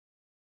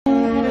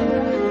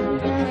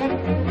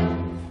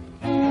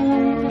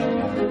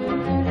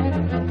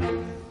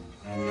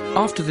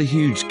After the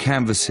huge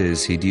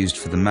canvases he'd used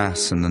for the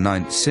Mass and the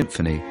Ninth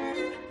Symphony,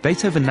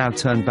 Beethoven now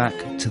turned back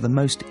to the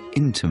most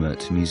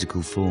intimate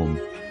musical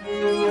form.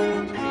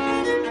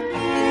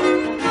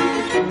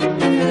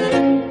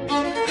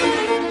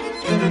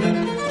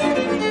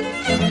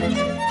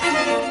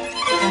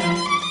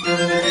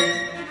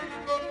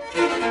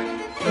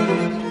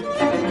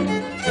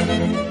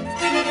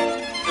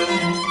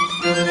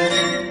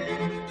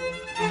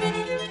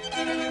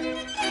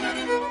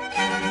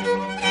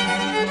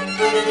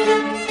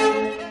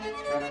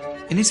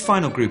 In his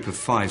final group of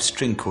 5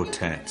 string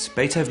quartets,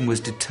 Beethoven was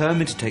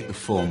determined to take the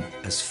form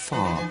as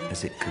far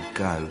as it could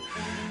go.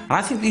 And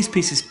I think these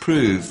pieces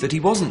prove that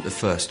he wasn't the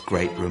first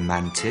great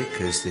romantic,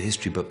 as the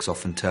history books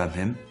often term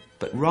him,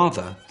 but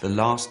rather the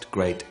last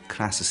great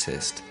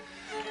classicist.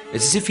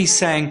 It's as if he's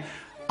saying,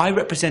 I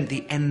represent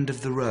the end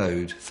of the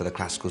road for the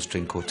classical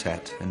string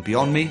quartet, and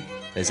beyond me,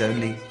 there's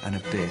only an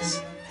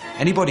abyss.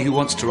 Anybody who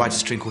wants to write a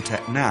string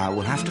quartet now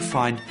will have to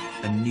find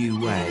a new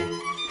way.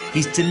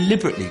 He's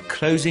deliberately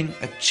closing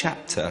a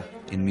chapter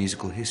in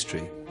musical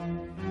history.